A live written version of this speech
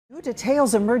New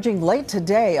details emerging late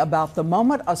today about the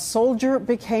moment a soldier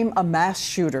became a mass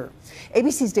shooter.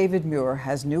 ABC's David Muir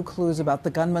has new clues about the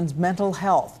gunman's mental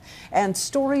health and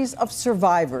stories of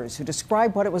survivors who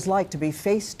describe what it was like to be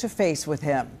face to face with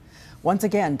him. Once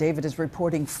again, David is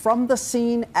reporting from the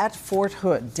scene at Fort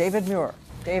Hood. David Muir.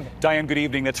 David. Diane, good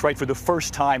evening. That's right. For the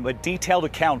first time, a detailed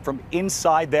account from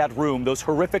inside that room, those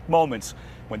horrific moments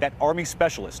when that Army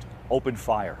specialist opened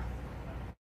fire.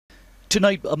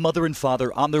 Tonight, a mother and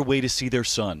father on their way to see their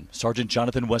son, Sergeant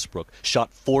Jonathan Westbrook,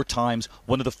 shot 4 times,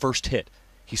 one of the first hit.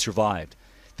 He survived.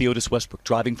 Theodis Westbrook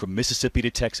driving from Mississippi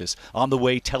to Texas, on the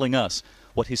way telling us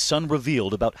what his son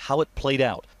revealed about how it played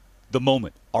out the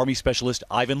moment Army Specialist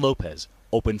Ivan Lopez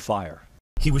opened fire.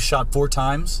 He was shot 4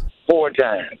 times? 4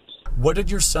 times. What did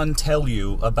your son tell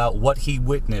you about what he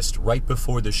witnessed right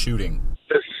before the shooting?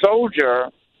 The soldier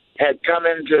had come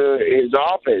into his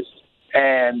office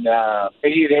and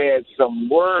he'd had some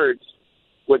words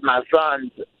with my son's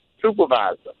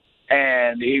supervisor,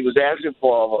 and he was asking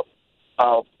for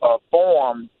a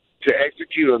form to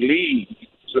execute a leave,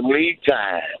 some leave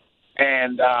time,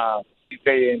 and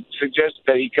they suggested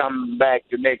that he come back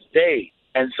the next day.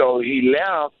 And so he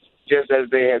left just as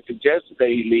they had suggested that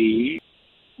he leave,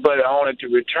 but only to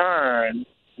return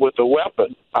with a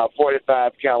weapon, a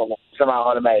 .45 caliber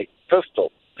semi-automatic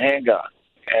pistol, handgun,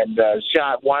 and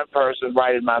shot one person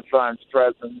right in my son's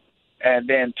presence, and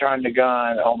then turned the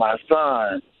gun on my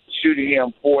son, shooting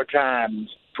him 4 times,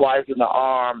 twice in the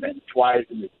arm and twice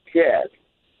in the chest.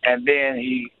 And then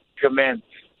he commenced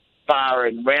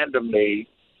firing randomly,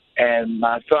 and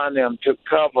my son and them took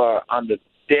cover under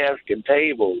desk and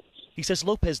tables. He says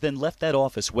Lopez then left that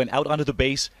office, went out onto the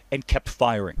base, and kept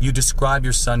firing. You describe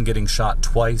your son getting shot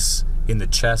twice in the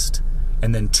chest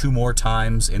and then 2 more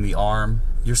times in the arm.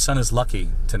 Your son is lucky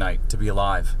tonight to be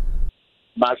alive.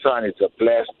 My son is a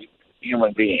blessed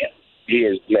human being. He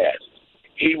is blessed.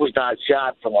 He was not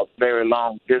shot from a very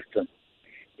long distance.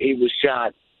 He was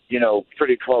shot,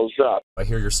 pretty close up. I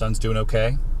hear your son's doing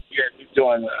okay? Yes, he's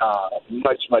doing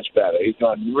much, much better. He's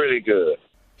doing really good.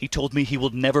 He told me he will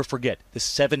never forget the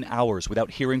 7 hours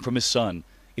without hearing from his son.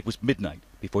 It was midnight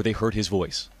before they heard his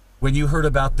voice. When you heard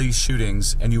about these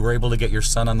shootings and you were able to get your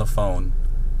son on the phone,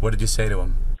 what did you say to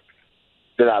him?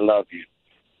 That I love you.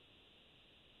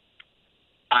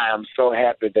 I am so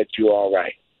happy that you're all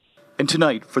right. And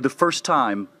tonight, for the first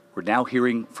time, we're now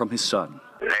hearing from his son.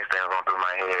 The next thing going through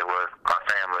my head was my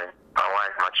family, my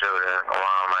wife, my children,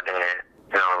 along with my dad.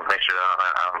 Make sure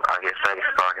I get safe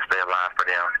so I can stay alive for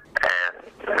them.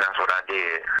 And that's what I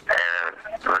did.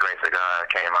 And the grace of God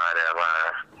came out of that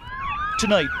alive.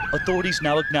 Tonight, authorities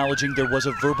now acknowledging there was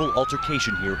a verbal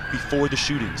altercation here before the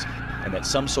shootings, and that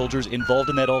some soldiers involved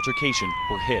in that altercation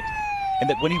were hit, and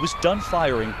that when he was done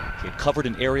firing, he had covered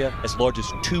an area as large as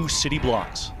 2 city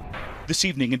blocks. This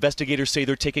evening, investigators say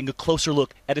they're taking a closer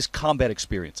look at his combat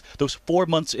experience, those 4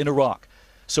 months in Iraq.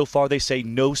 So far, they say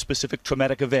no specific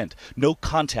traumatic event, no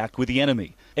contact with the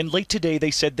enemy. And late today,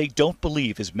 they said they don't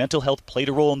believe his mental health played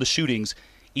a role in the shootings,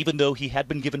 even though he had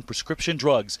been given prescription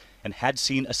drugs and had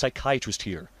seen a psychiatrist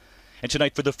here. And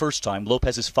tonight, for the first time,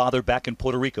 Lopez's father back in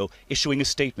Puerto Rico issuing a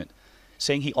statement,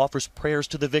 saying he offers prayers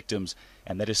to the victims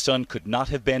and that his son could not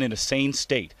have been in a sane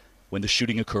state when the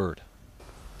shooting occurred.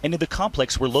 And in the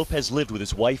complex where Lopez lived with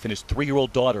his wife and his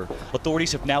 3-year-old daughter,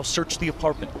 authorities have now searched the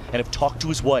apartment and have talked to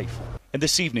his wife. And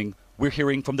this evening, we're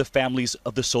hearing from the families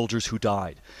of the soldiers who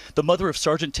died. The mother of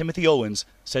Sergeant Timothy Owens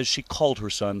says she called her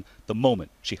son the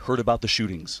moment she heard about the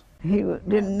shootings. He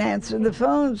didn't answer the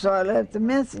phone, so I left a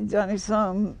message on his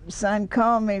phone. Son,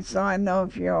 call me so I know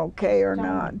if you're okay or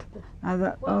not. I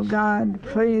thought, oh God,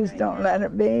 please don't let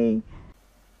it be.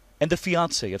 And the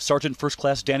fiancé of Sergeant First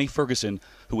Class Danny Ferguson,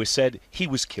 who has said he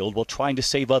was killed while trying to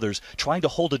save others, trying to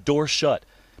hold a door shut.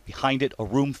 Behind it, a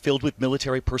room filled with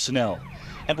military personnel.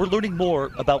 And we're learning more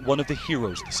about one of the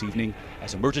heroes this evening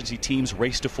as emergency teams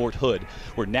race to Fort Hood.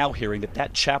 We're now hearing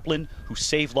that chaplain who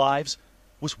saved lives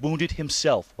was wounded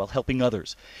himself while helping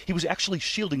others. He was actually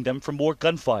shielding them from more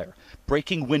gunfire,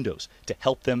 breaking windows to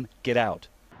help them get out.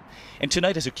 And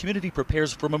tonight, as a community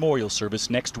prepares for memorial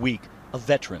service next week, a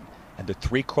veteran and the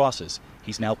 3 crosses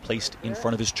he's now placed in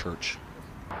front of his church.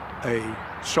 A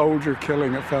soldier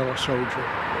killing a fellow soldier,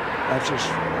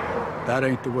 that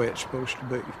ain't the way it's supposed to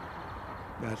be.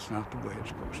 That's not the way it's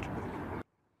supposed to be.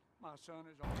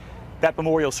 That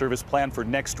memorial service planned for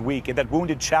next week, and that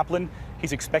wounded chaplain,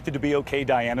 he's expected to be okay,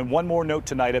 Diane. And one more note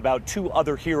tonight about 2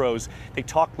 other heroes. They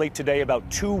talked late today about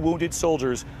 2 wounded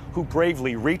soldiers who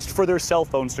bravely reached for their cell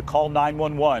phones to call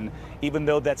 911, even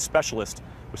though that specialist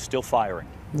was still firing.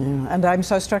 Yeah, and I'm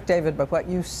so struck, David, by what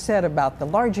you said about the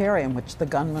large area in which the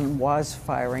gunman was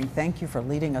firing. Thank you for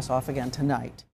leading us off again tonight.